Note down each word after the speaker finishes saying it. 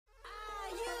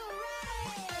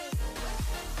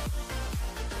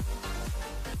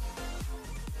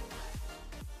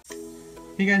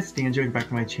Hey guys, it's Nxde, back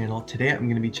to my channel. Today I'm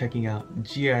going to be checking out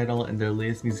I-DLE and their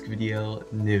latest music video,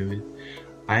 Nude.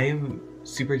 I am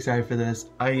super excited for this.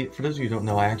 For those of you who don't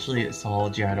know, I actually saw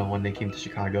I-DLE when they came to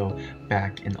Chicago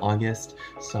back in August.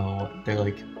 So they're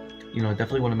like, you know,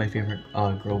 definitely one of my favorite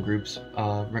girl groups,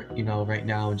 right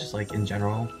now, just like in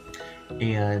general.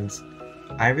 And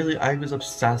I was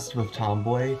obsessed with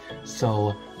Tomboy.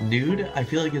 So Nude, I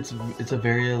feel like it's a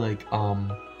very like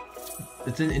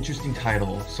it's an interesting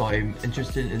title, so I'm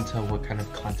interested into what kind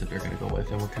of content they're gonna go with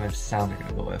and what kind of sound they're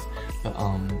gonna go with. But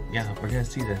yeah, we're gonna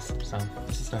see this, so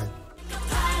let's just start.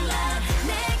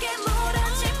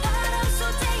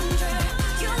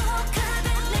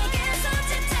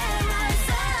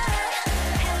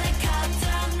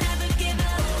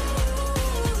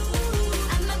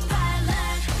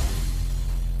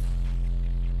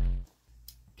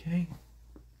 Okay.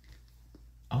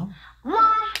 Oh. Oh.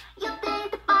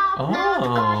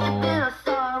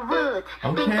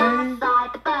 Okay. Ooh.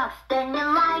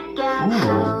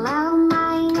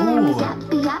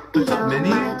 What's up,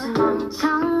 Minnie?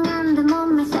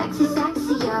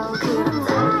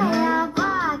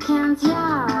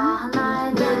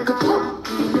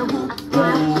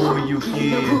 Oh, Yuki.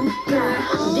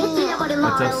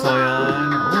 What's up, Soyeon?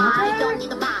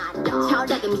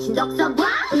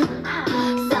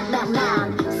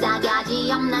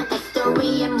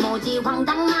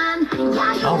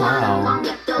 Oh wow.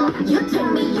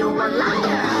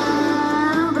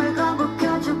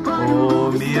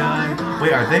 Oh Mia.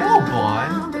 Wait, are they all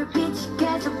blonde?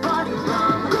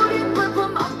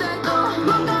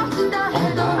 Oh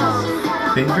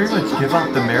wow. They very much give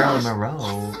out the Marilyn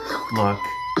Monroe look.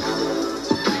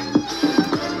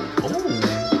 Oh.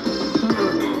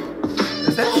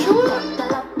 Is that Shua?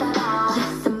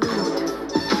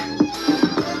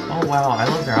 Oh wow, I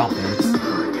love their outfits.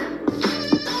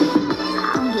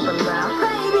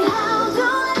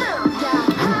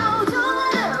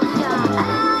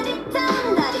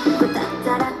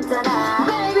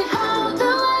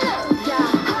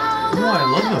 I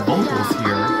love the vocals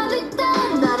here.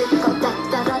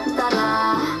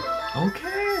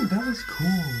 Okay, that was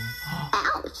cool.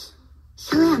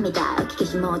 She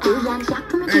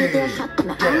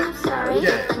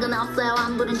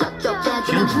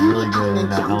looks really good in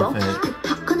that outfit.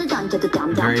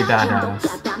 Very badass.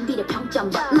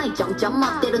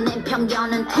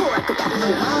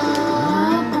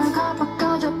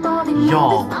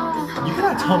 Y'all, you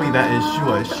cannot tell me that is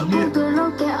Shua.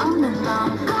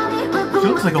 She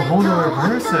looks like a whole nother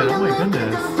person. Oh my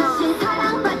goodness.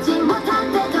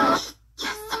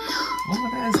 Oh,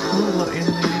 that is cool, little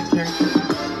animated character.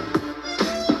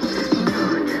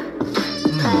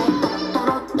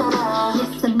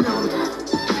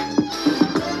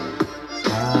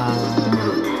 Wow.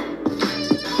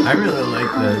 I really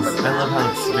like this. I love how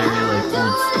it's very like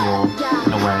old school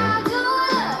in a way.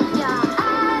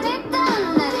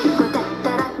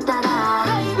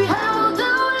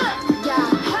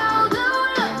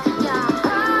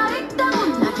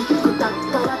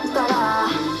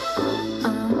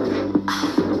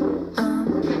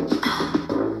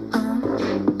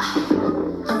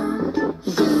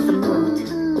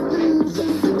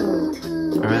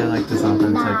 I really like this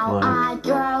authentic look.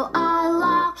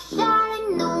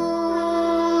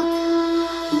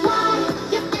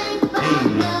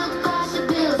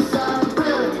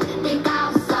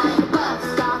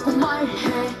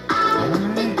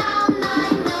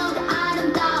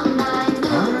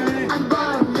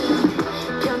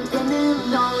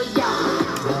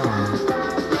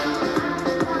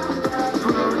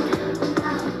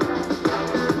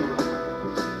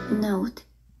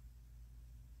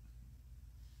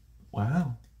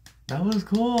 Wow, that was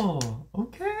cool.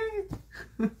 Okay.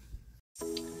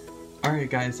 Alright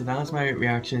guys, so that was my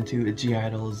reaction to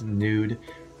I-DLE's Nude.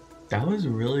 That was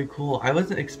really cool. I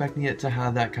wasn't expecting it to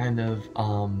have that kind of,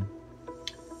 I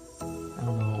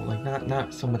don't know, like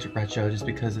not so much retro, just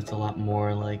because it's a lot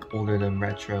more like older than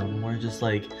retro, more just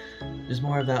like, there's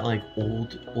more of that like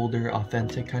older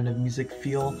authentic kind of music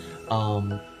feel,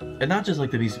 and not just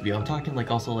like the music video, I'm talking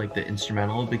like also like the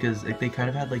instrumental, because like, they kind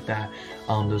of had like that,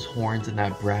 those horns and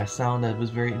that brass sound that was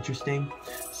very interesting.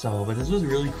 So, but this was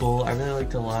really cool. I really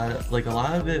liked a lot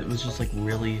of it was just like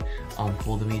really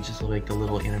cool to me, just like the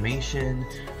little animation,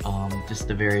 just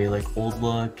the very like old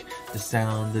look, the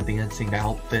sound, the dancing, the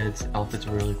outfits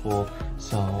were really cool.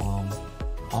 So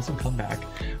awesome comeback.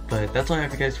 But that's all I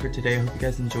have for you guys for today. I hope you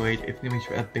guys enjoyed. If you make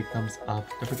sure to have a big thumbs up.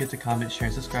 Don't forget to comment, share,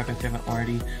 and subscribe if you haven't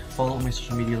already. Follow all my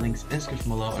social media links in the description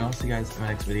below, and I'll see you guys in my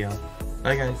next video.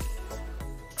 Bye guys.